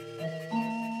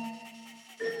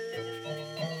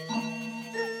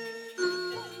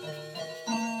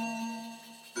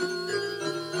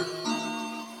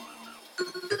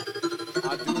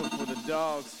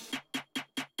dogs. Do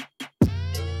it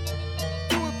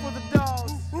for the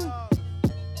dogs. Do it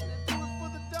for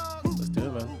the dogs. Let's do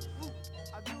it, man.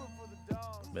 I do it for the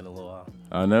dogs. Been a little while.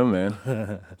 I know, man.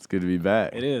 It's good to be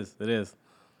back. It is.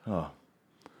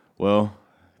 Well,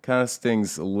 kind of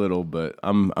stings a little, but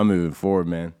I'm moving forward,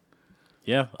 man.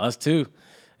 Yeah, us too.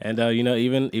 And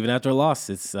even after a loss,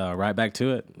 it's right back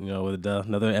to it. With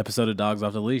another episode of Dogs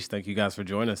Off the Leash. Thank you guys for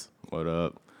joining us. What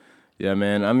up? Yeah,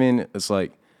 man. I mean, it's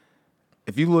like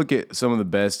if you look at some of the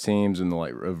best teams in the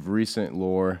of recent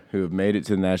lore who have made it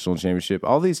to the national championship,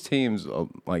 all these teams,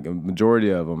 like a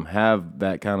majority of them, have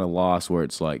that kind of loss where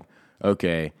it's like,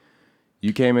 okay,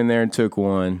 you came in there and took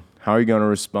one. How are you going to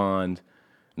respond?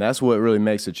 And that's what really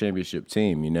makes a championship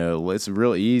team. It's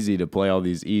real easy to play all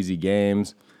these easy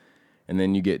games, and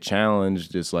then you get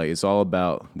challenged. It's like it's all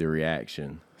about the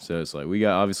reaction. So it's like we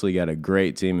obviously got a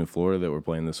great team in Florida that we're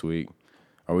playing this week.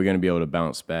 Are we going to be able to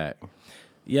bounce back?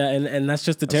 Yeah, and that's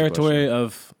just the territory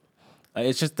of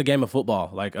it's just the game of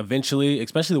football. Like eventually,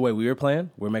 especially the way we were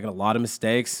playing, we're making a lot of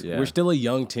mistakes. Yeah. We're still a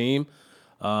young team.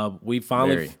 We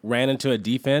finally ran into a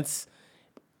defense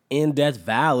in Death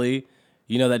Valley,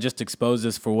 that just exposed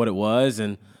us for what it was,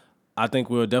 and I think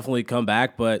we'll definitely come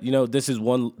back. But this is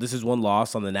one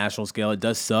loss on the national scale. It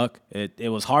does suck. It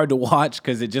was hard to watch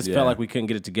because it just felt like we couldn't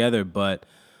get it together. But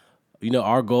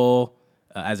our goal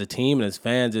as a team and as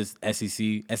fans is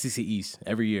SEC East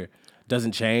every year.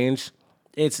 Doesn't change.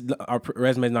 Our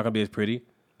resume is not going to be as pretty,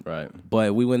 Right.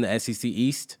 but we win the SEC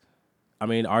East. I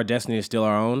mean, our destiny is still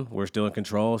our own. We're still in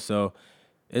control. So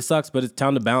it sucks, but it's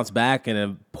time to bounce back. An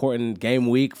important game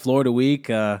week, Florida week.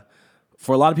 For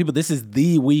a lot of people, this is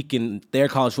the week in their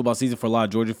college football season for a lot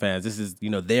of Georgia fans. This is,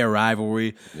 their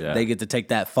rivalry. Yeah. They get to take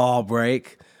that fall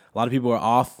break. A lot of people are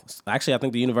off. Actually, I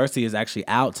think the university is actually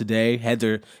out today.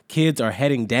 Kids are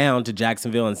heading down to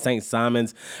Jacksonville and St.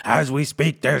 Simons. As we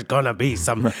speak, there's going to be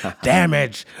some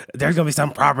damage. There's going to be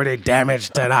some property damage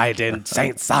tonight in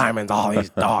St. Simons, all these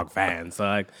dog fans.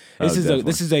 So,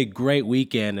 this is a great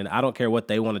weekend, and I don't care what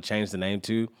they want to change the name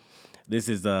to. This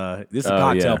is a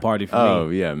cocktail party for me. Oh,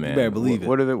 yeah, man. You better believe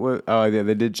it. Yeah,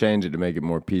 they did change it to make it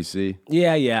more PC.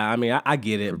 Yeah. I mean, I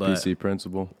get it, but PC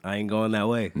principle. I ain't going that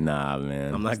way. Nah,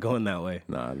 man. I'm not going that way.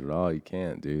 Not at all. You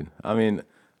can't, dude. I mean,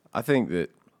 I think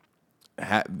that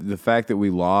the fact that we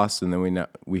lost and then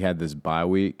we had this bye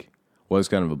week was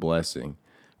kind of a blessing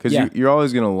because you're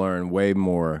always going to learn way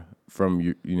more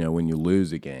from when you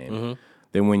lose a game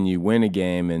than when you win a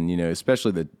game, and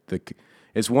especially the.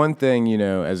 It's one thing,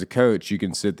 as a coach, you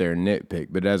can sit there and nitpick,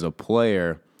 but as a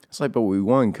player, it's like, but we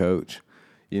won, coach.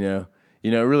 It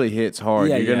really hits hard.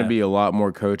 Yeah, you're going to be a lot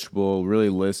more coachable, really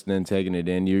listening, taking it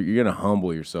in. You're going to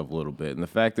humble yourself a little bit. And the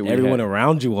fact that everyone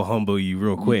around you will humble you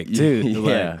real quick, too.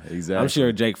 Yeah, exactly. I'm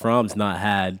sure Jake Fromm's not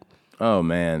had. Oh,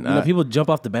 man. People jump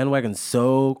off the bandwagon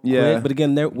so quick. Yeah. But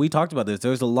again, we talked about this.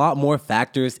 There's a lot more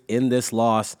factors in this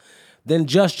loss than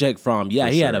just Jake Fromm. Yeah,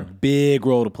 he had a big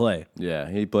role to play. Yeah,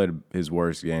 he played his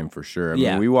worst game for sure. I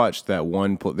Yeah. mean, we watched that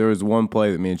one play. There was one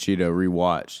play that me and Cheeto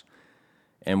rewatched,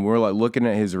 and we're like looking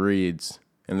at his reads,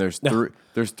 and there's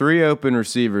three open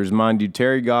receivers. Mind you,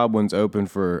 Terry Godwin's open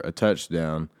for a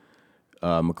touchdown.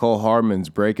 McCole Hardman's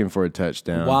breaking for a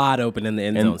touchdown. Wide open in the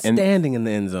end zone, standing in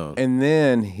the end zone. And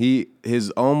then he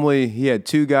had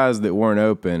two guys that weren't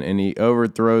open, and he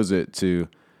overthrows it to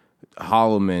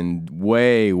Holloman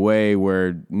way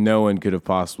where no one could have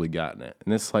possibly gotten it.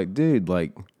 And it's like, dude, what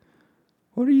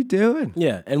are you doing?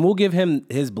 Yeah, and we'll give him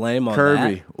his blame on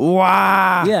Kirby. that.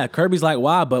 Wow. Yeah, Kirby's like,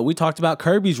 wow, but we talked about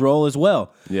Kirby's role as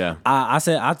well. Yeah.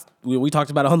 We talked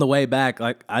about it on the way back.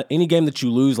 Any game that you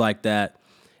lose like that,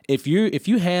 if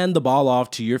you hand the ball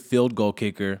off to your field goal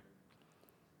kicker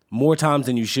more times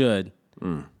than you should,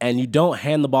 and you don't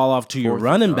hand the ball off to your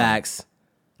running backs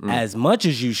as much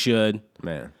as you should,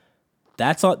 man,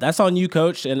 that's on you,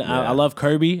 coach. And I love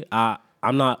Kirby.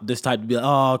 I'm not this type to be like,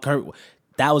 oh, Kirby,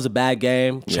 that was a bad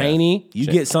game. Yeah. Cheney, you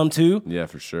get some too. Yeah,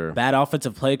 for sure. Bad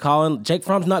offensive play calling. Jake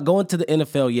Fromm's not going to the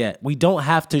NFL yet. We don't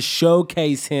have to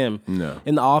showcase him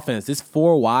in the offense. This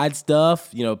 4 wide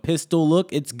stuff, pistol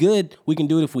look, it's good. We can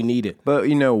do it if we need it. But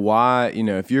why?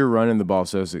 If you're running the ball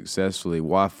so successfully,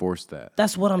 why force that?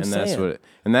 That's what I'm saying.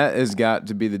 And that has got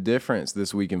to be the difference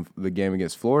this week in the game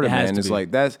against Florida, man. It's like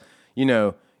that's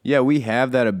yeah, we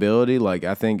have that ability. Like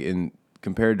I think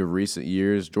compared to recent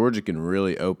years, Georgia can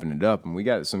really open it up. And we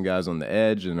got some guys on the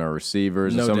edge and our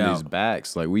receivers and some of these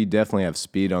backs. Like, we definitely have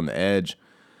speed on the edge.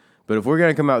 But if we're going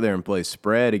to come out there and play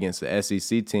spread against the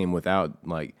SEC team without,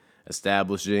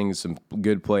 establishing some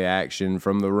good play action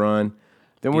from the run,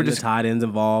 then we're Getting just the tight ends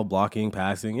involved, blocking,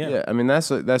 passing. yeah. I mean,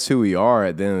 that's who we are.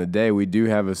 At the end of the day, we do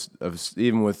have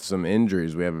even with some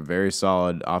injuries, we have a very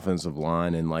solid offensive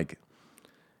line, and like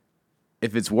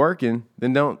if it's working,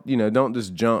 then don't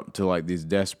just jump to like these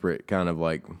desperate kind of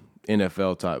like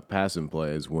NFL type passing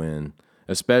plays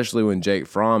especially when Jake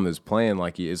Fromm is playing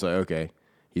like he is. Like, okay,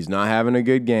 he's not having a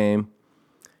good game.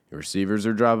 The receivers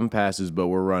are dropping passes, but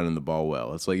we're running the ball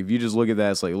well. It's like if you just look at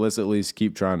that, it's like let's at least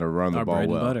keep trying to run the ball bread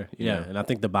and well. butter. Yeah, and I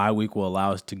think the bye week will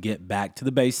allow us to get back to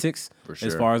the basics For sure.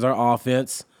 as far as our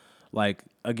offense. Like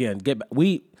again,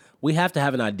 we have to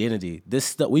have an identity.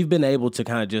 We've been able to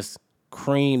kind of just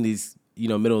cream these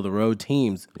middle of the road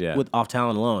teams with off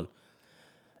talent alone.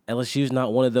 LSU's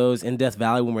not one of those in Death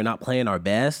Valley when we're not playing our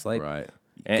best. Like Right.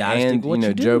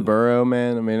 And Joe Burrow,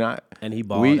 man. I mean, and he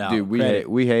balled out. Dude,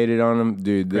 we hated on him,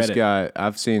 dude. This Credit. guy,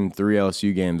 I've seen 3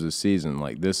 LSU games this season.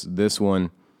 Like this one,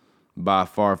 by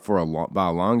far by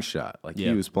a long shot. Like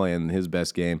he was playing his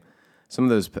best game. Some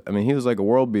of those, I mean, he was like a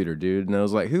world beater, dude. And I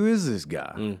was like, who is this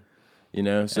guy? So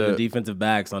and the defensive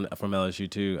backs from LSU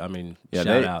too. I mean, yeah,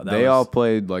 shout out. They all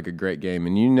played like a great game,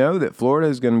 and you know that Florida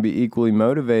is going to be equally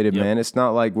motivated, man. It's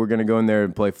not like we're going to go in there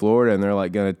and play Florida, and they're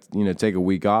like going to take a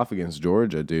week off against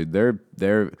Georgia, dude.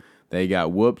 They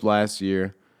got whooped last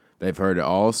year. They've heard it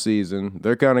all season.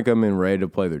 They're kind of coming in ready to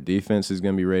play. Their defense is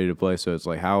going to be ready to play. So it's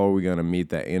like, how are we going to meet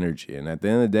that energy? And at the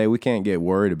end of the day, we can't get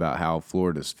worried about how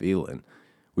Florida's feeling.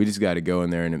 We just got to go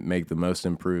in there and make the most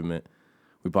improvement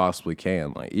we possibly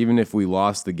can. Like, even if we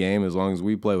lost the game, as long as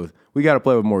we got to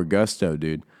play with more gusto,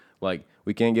 dude. Like,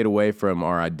 we can't get away from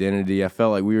our identity. I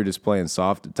felt like we were just playing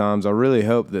soft at times. I really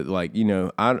hope that, like,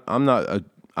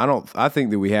 I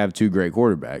think that we have 2 great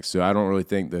quarterbacks, so I don't really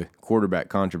think the quarterback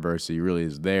controversy really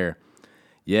is there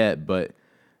yet, but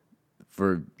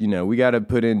we got to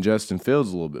put in Justin Fields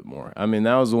a little bit more. I mean,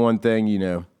 that was the one thing,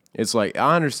 it's like,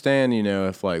 I understand,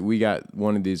 if like we got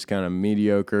one of these kind of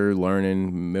mediocre,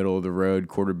 learning, middle of the road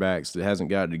quarterbacks that hasn't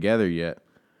got it together yet.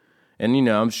 And,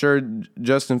 I'm sure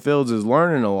Justin Fields is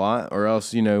learning a lot, or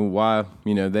else, why,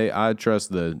 I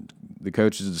trust the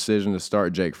coach's decision to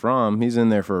start Jake Fromm. He's in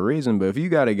there for a reason. But if you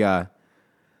got a guy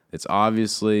that's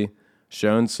obviously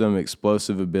shown some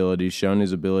explosive ability, shown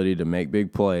his ability to make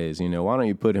big plays, why don't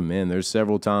you put him in? There's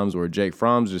several times where Jake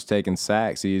Fromm's just taking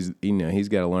sacks. He's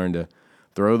got to learn to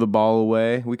throw the ball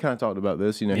away. We kind of talked about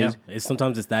this,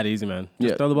 Sometimes it's that easy, man.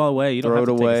 Just throw the ball away. You don't have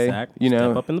to take a sack.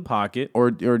 Step up in the pocket.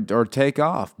 Or take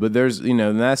off. But there's,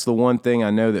 and that's the one thing I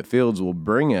know that Fields will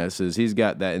bring us is he's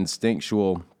got that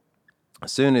instinctual,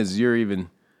 as soon as you're even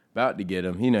about to get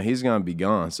him, he's going to be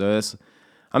gone. So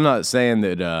I'm not saying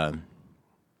that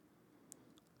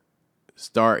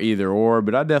start either or,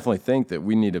 but I definitely think that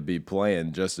we need to be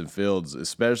playing Justin Fields,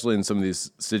 especially in some of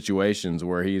these situations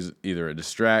where he's either a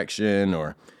distraction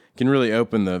or can really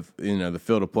open the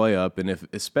field of play up. And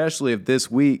especially if this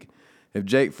week, if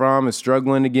Jake Fromm is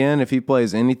struggling again, if he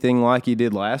plays anything like he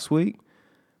did last week,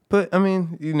 but I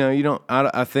mean,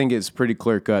 I think it's pretty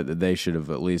clear cut that they should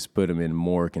have at least put him in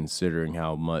more, considering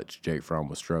how much Jake Fromm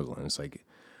was struggling.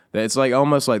 It's like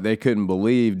almost like they couldn't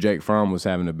believe Jake Fromm was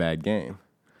having a bad game.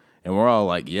 And we're all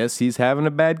like, yes, he's having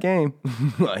a bad game.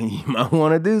 Like, you might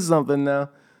want to do something now.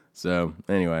 So,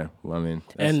 anyway, I mean.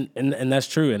 And that's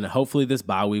true. And hopefully this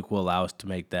bye week will allow us to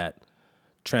make that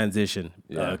transition.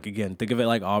 Yeah. Again, think of it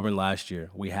like Auburn last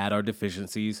year. We had our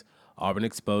deficiencies. Auburn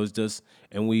exposed us.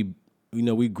 And we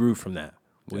grew from that.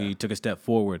 We took a step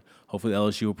forward. Hopefully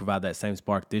LSU will provide that same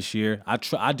spark this year.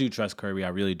 I do trust Kirby. I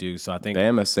really do. So I think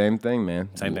Bama, same thing, man.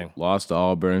 Same thing. Lost to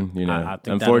Auburn. I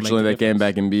think Unfortunately, they came difference.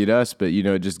 back and beat us. But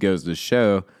it just goes to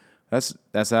show that's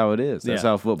how it is. That's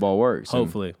how football works.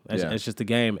 Hopefully, it's just a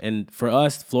game. And for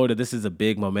us, Florida, this is a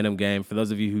big momentum game. For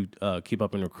those of you who keep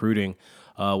up in recruiting,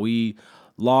 we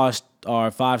lost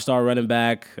our 5-star running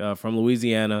back from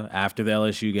Louisiana after the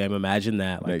LSU game. Imagine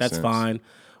that. Makes That's sense. fine.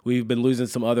 We've been losing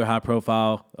some other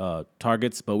high-profile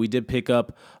targets, but we did pick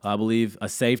up, I believe, a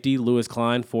safety, Lewis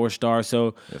Klein, 4-star.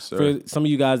 So Yes, sir. for some of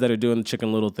you guys that are doing the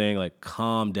Chicken Little thing, like,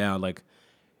 calm down. Like,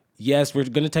 yes, we're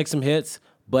going to take some hits,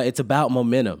 but it's about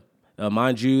momentum.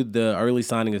 Mind you, the early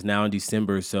signing is now in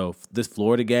December, so this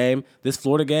Florida game,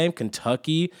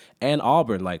 Kentucky, and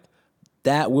Auburn, like,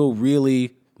 that will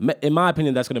really, in my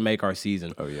opinion, that's going to make our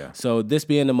season. Oh, yeah. So this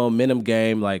being a momentum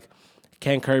game, like,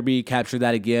 can Kirby capture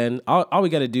that again? All we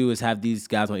got to do is have these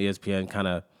guys on ESPN kind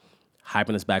of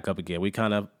hyping us back up again. We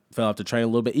kind of fell off the train a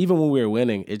little bit. Even when we were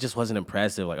winning, it just wasn't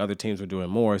impressive. Like, other teams were doing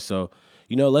more. So,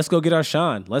 let's go get our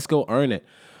shine. Let's go earn it.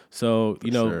 So,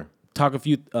 sure. talk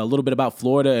a little bit about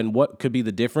Florida and what could be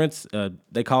the difference.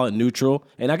 They call it neutral,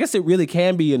 and I guess it really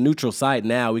can be a neutral site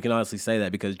now. We can honestly say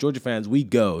that because Georgia fans, we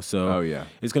go. So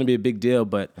it's going to be a big deal.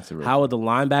 But how are the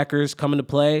linebackers come into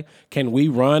play? Can we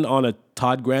run on a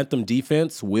Todd Grantham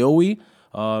defense? Will we?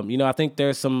 I think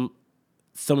there's some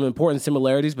important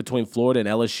similarities between Florida and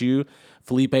LSU.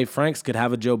 Felipe Franks could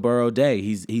have a Joe Burrow day.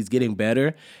 He's getting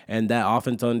better, and that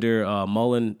offense under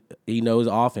Mullen, he knows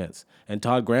offense. And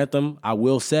Todd Grantham, I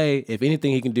will say, if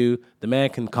anything he can do, the man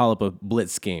can call up a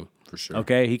blitz scheme. For sure.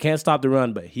 Okay? He can't stop the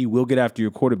run, but he will get after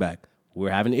your quarterback.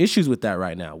 We're having issues with that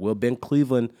right now. Will Ben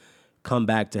Cleveland come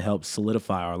back to help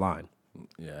solidify our line?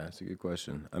 Yeah, that's a good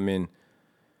question. I mean,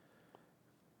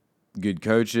 good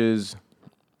coaches,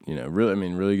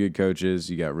 really good coaches.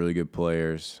 You got really good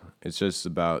players. It's just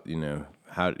about,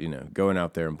 how going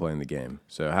out there and playing the game.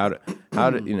 So how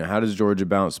does Georgia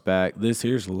bounce back? This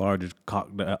here's the largest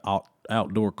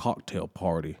outdoor cocktail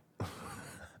party,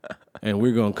 and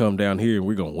we're gonna come down here and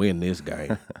we're gonna win this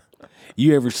game.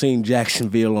 You ever seen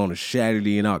Jacksonville on a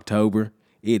Saturday in October?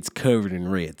 It's covered in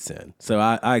red, son. So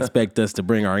I expect us to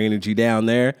bring our energy down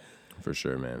there. For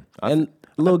sure, man. And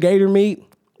a little gator meat.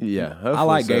 Yeah, I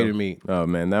like gator meat. Oh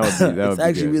man, that would be it's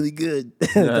actually good. really good.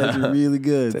 It's actually really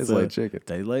good. Tastes like chicken.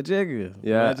 Tastes like chicken.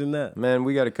 Yeah, Imagine that. Man,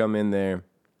 we got to come in there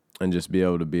and just be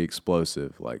able to be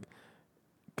explosive. Like,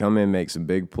 come in, make some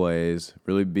big plays,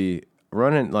 really be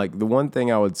running. Like, the one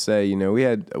thing I would say, we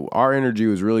had our energy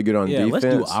was really good on defense.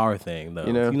 Let's do our thing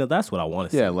though. That's what I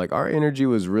want to see. Yeah, like our energy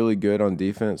was really good on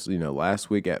defense. Last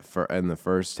week in the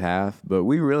first half, but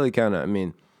we really kind of. I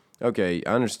mean. Okay,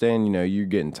 I understand, you're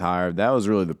getting tired. That was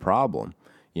really the problem.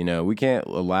 We can't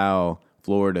allow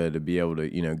Florida to be able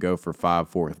to, go for 5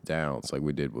 fourth downs like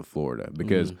we did with Florida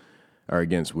with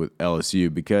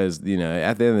LSU because, at the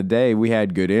end of the day, we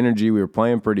had good energy. We were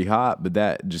playing pretty hot, but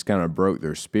that just kind of broke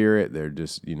their spirit. They're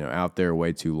just, out there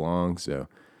way too long. So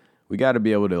we got to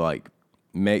be able to,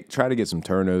 try to get some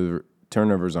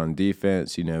turnovers on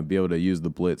defense, be able to use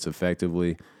the blitz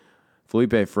effectively.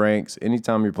 Felipe Franks,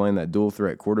 anytime you're playing that dual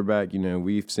threat quarterback,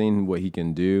 we've seen what he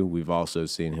can do. We've also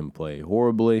seen him play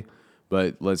horribly,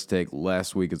 but let's take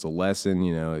last week as a lesson.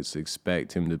 Let's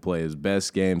expect him to play his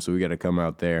best game, so we got to come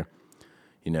out there.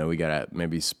 We got to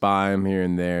maybe spy him here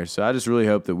and there. So I just really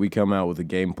hope that we come out with a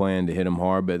game plan to hit him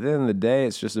hard. But at the end of the day,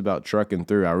 it's just about trucking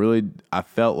through. I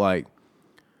felt like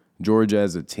Georgia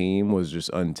as a team was just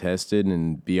untested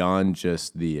and beyond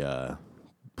just the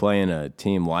playing a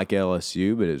team like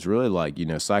LSU, but it's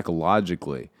really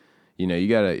psychologically, you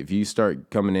gotta, if you start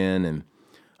coming in and,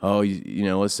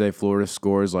 let's say Florida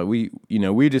scores, we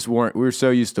were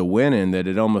so used to winning that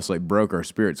it almost broke our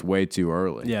spirits way too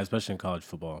early. Yeah, especially in college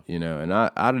football. And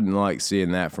I didn't like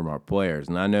seeing that from our players.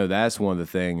 And I know that's one of the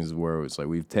things where it's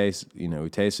we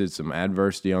tasted some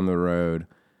adversity on the road.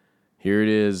 Here it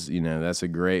is, that's a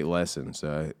great lesson.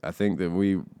 So I think that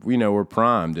we're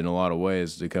primed in a lot of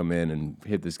ways to come in and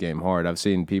hit this game hard. I've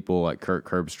seen people like Kirk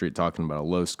Herbstreit talking about a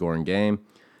low-scoring game.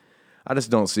 I just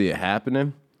don't see it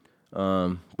happening,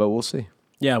 but we'll see.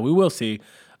 Yeah, we will see.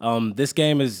 This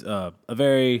game is a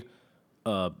very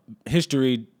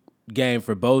history game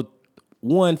for both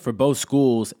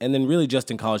schools, and then really just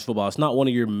in college football. It's not one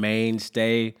of your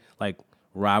mainstay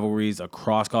rivalries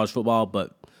across college football,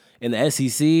 but in the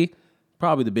SEC,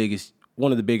 probably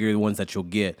one of the bigger ones that you'll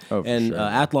get. Oh, and sure.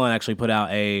 Athlon actually put out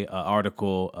a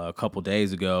article a couple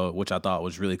days ago, which I thought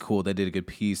was really cool. They did a good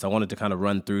piece. I wanted to kind of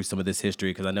run through some of this history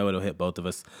because I know it'll hit both of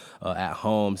us at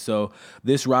home. So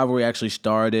this rivalry actually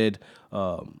started.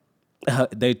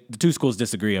 The two schools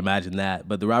disagree. Imagine that,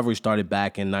 but the rivalry started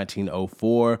back in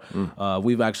 1904.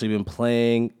 We've actually been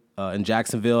playing in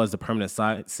Jacksonville as the permanent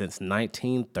site since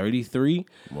 1933.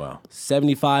 Wow,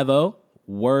 75-0.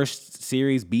 Worst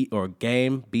series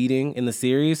game beating in the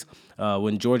series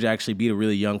when Georgia actually beat a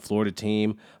really young Florida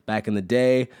team back in the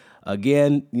day.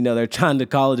 Again, they're trying to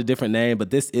call it a different name, but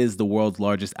this is the world's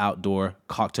largest outdoor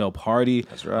cocktail party.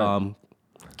 That's right.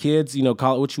 Kids,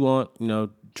 call it what you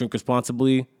want. Drink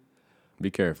responsibly.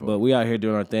 Be careful. But we out here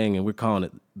doing our thing, and we're calling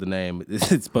it the name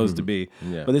it's supposed to be.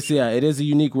 Yeah. But it is a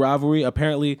unique rivalry.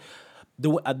 Apparently,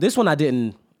 this one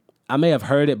I may have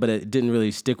heard it, but it didn't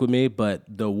really stick with me. But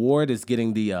the award is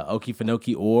getting the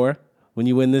Okefenokee Ore when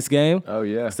you win this game. Oh,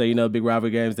 yeah. So, big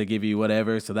rivalry games, they give you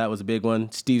whatever. So that was a big one.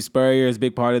 Steve Spurrier is a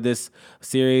big part of this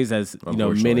series, as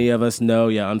many of us know.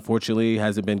 Yeah, unfortunately,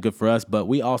 hasn't been good for us. But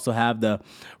we also have the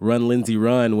Run Lindsey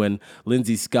Run when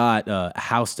Lindsey Scott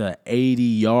housed a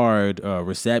 80-yard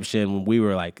reception when we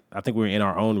were I think we were in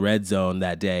our own red zone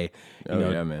that day.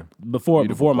 Yeah, man.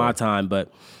 Before my time,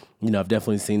 but I've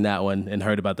definitely seen that one and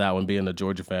heard about that one being a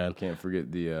Georgia fan. Can't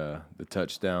forget the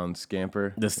touchdown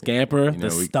scamper. The scamper, the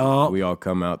we, stomp. We all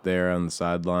come out there on the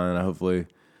sideline. Hopefully,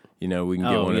 we can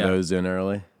get one of those in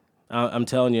early. I'm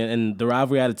telling you, and the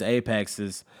rivalry at its apex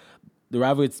is the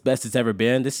rivalry it's best it's ever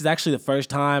been. This is actually the first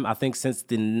time, I think, since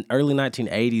the early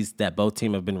 1980s that both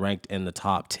teams have been ranked in the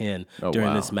top 10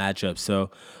 during this matchup. So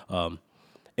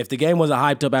if the game wasn't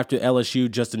hyped up after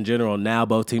LSU just in general, now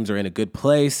both teams are in a good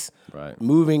place,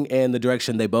 moving in the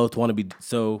direction they both want to be.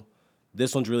 So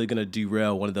this one's really going to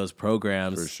derail one of those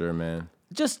programs. For sure, man.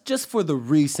 Just for the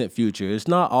recent future. It's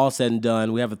not all said and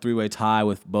done. We have a 3-way tie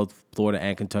with both Florida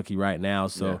and Kentucky right now.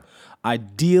 So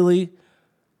ideally,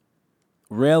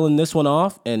 railing this one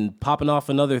off and popping off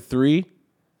another 3-2,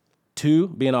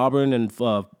 being Auburn and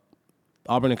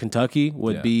Kentucky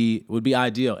would be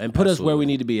ideal and put us where we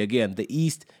need to be. Again, the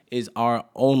East is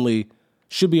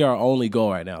should be our only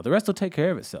goal right now. The rest will take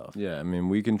care of itself. Yeah, I mean,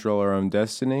 we control our own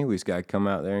destiny. We just got to come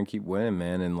out there and keep winning,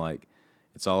 man. And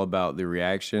it's all about the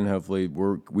reaction. Hopefully,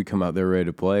 we come out there ready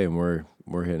to play, and we're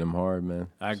hitting them hard, man.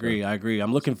 I agree.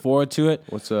 I'm looking forward to it.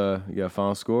 What's you got a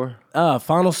final score?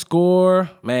 Final score,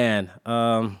 man.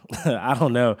 I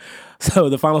don't know. So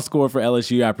the final score for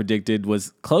LSU I predicted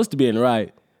was close to being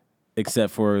right,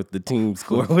 except for the team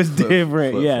score was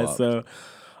different. So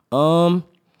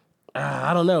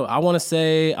I don't know. I want to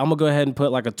say I'm gonna go ahead and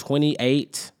put like a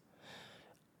 28.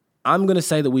 I'm gonna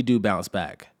say that we do bounce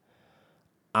back.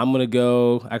 I'm going to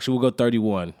go, actually, we'll go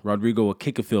 31. Rodrigo will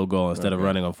kick a field goal instead of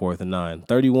running on 4th and 9.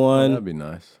 31. That'd be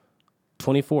nice.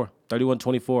 24.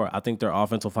 31-24. I think their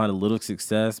offense will find a little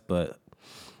success, but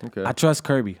I trust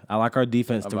Kirby. I like our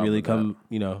defense to really come,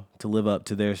 to live up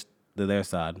to their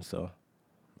side. So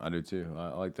I do too.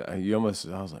 I like that. I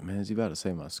was like, man, is he about to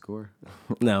say my score?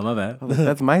 No, my bad.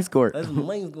 That's my score. That's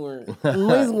my score.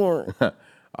 My score. All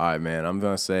right, man. I'm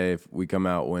going to say if we come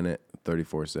out, win it.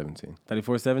 34-17.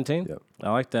 34-17? Yep.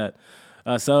 I like that.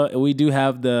 So we do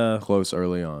have the close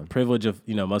early on privilege of,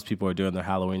 most people are doing their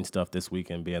Halloween stuff this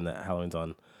weekend, being that Halloween's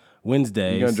on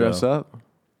Wednesday. You gonna dress up?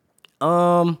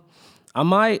 I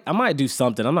might do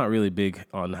something. I'm not really big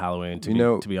on Halloween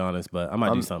to be honest, but I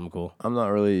might do something cool. I'm not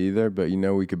really either, but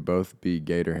we could both be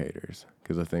Gator haters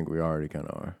because I think we already kind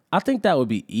of are. I think that would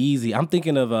be easy. I'm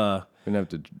thinking of we're gonna have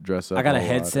to dress up. I got a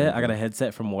headset. I got a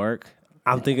headset from work.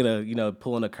 I'm thinking of,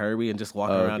 pulling a Kirby and just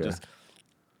walking around just,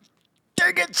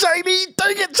 dang it,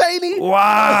 Cheney. Wow.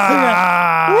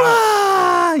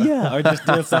 Wow. Yeah, or just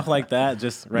doing stuff like that,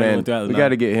 just randomly throughout the night. We got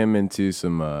to get him into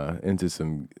some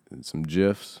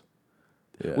GIFs.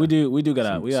 Yeah. We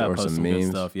gotta post some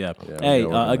good stuff. Yeah. Hey,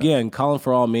 again, calling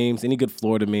for all memes. Any good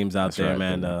Florida memes out there,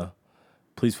 man?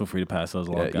 Please feel free to pass those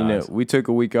along, guys. We took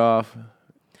a week off.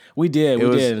 We did.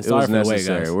 And sorry for the wait,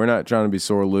 guys. We're not trying to be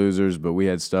sore losers, but we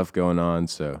had stuff going on,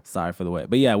 so sorry for the wait.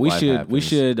 But yeah, we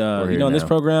should. In this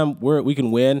program, we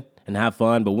can win and have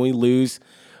fun, but when we lose,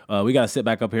 we got to sit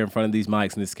back up here in front of these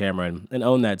mics and this camera and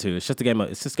own that too. It's just a game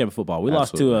of football. We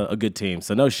lost to a good team,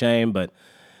 so no shame, but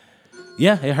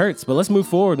yeah, it hurts. But let's move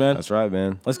forward, man. That's right,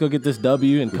 man. Let's go get this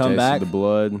W and come back. The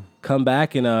blood. Come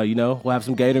back and we'll have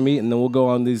some gator meat, and then we'll go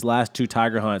on these last 2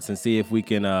 tiger hunts and see if we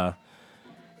can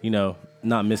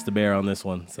not miss the bear on this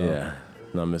one. So. Yeah,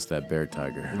 not miss that bear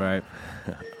tiger. Right.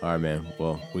 All right, man.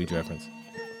 Well, Weed reference.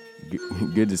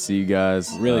 Good to see you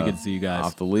guys. Really good to see you guys.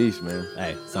 Off the leash, man.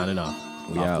 Hey, signing off.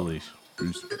 We off out. The leash.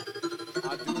 Peace.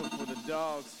 I do it for the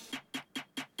dogs.